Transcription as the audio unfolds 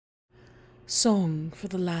Song for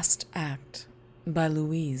the Last Act by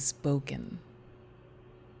Louise Bogan.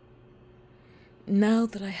 Now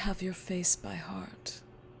that I have your face by heart,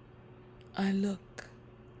 I look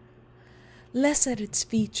less at its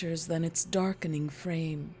features than its darkening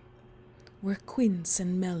frame, where quince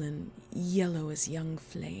and melon, yellow as young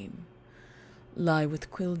flame, lie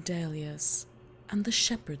with quilled dahlias and the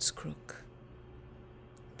shepherd's crook.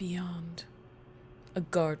 Beyond, a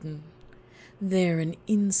garden. There in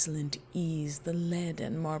insolent ease the lead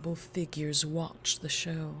and marble figures watch the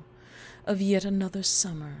show of yet another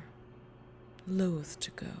summer, loath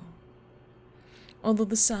to go. Although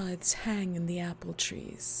the scythes hang in the apple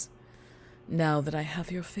trees, now that I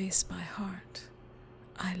have your face by heart,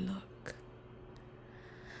 I look.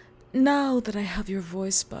 Now that I have your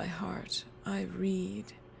voice by heart, I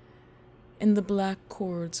read. In the black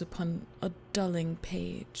chords upon a dulling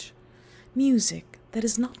page, music that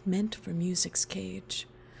is not meant for music's cage,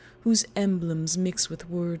 whose emblems mix with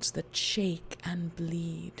words that shake and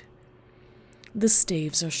bleed. The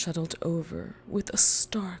staves are shuttled over with a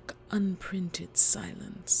stark, unprinted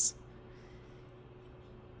silence.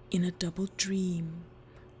 In a double dream,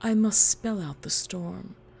 I must spell out the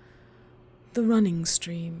storm, the running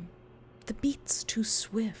stream, the beats too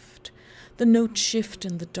swift, the note shift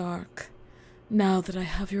in the dark. Now that I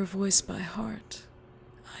have your voice by heart,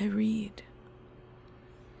 I read.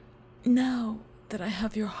 Now that I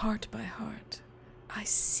have your heart by heart, I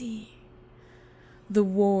see. The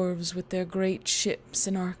wharves with their great ships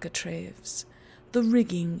and architraves, the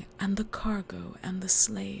rigging and the cargo and the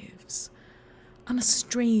slaves, on a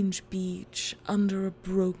strange beach under a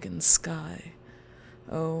broken sky.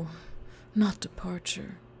 Oh, not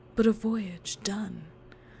departure, but a voyage done.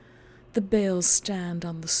 The bales stand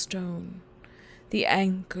on the stone, the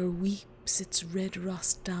anchor weeps its red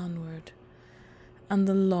rust downward, and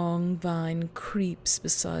the long vine creeps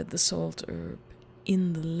beside the salt herb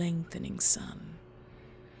in the lengthening sun.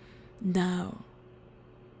 Now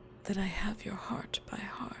that I have your heart by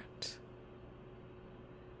heart,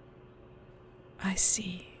 I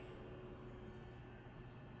see.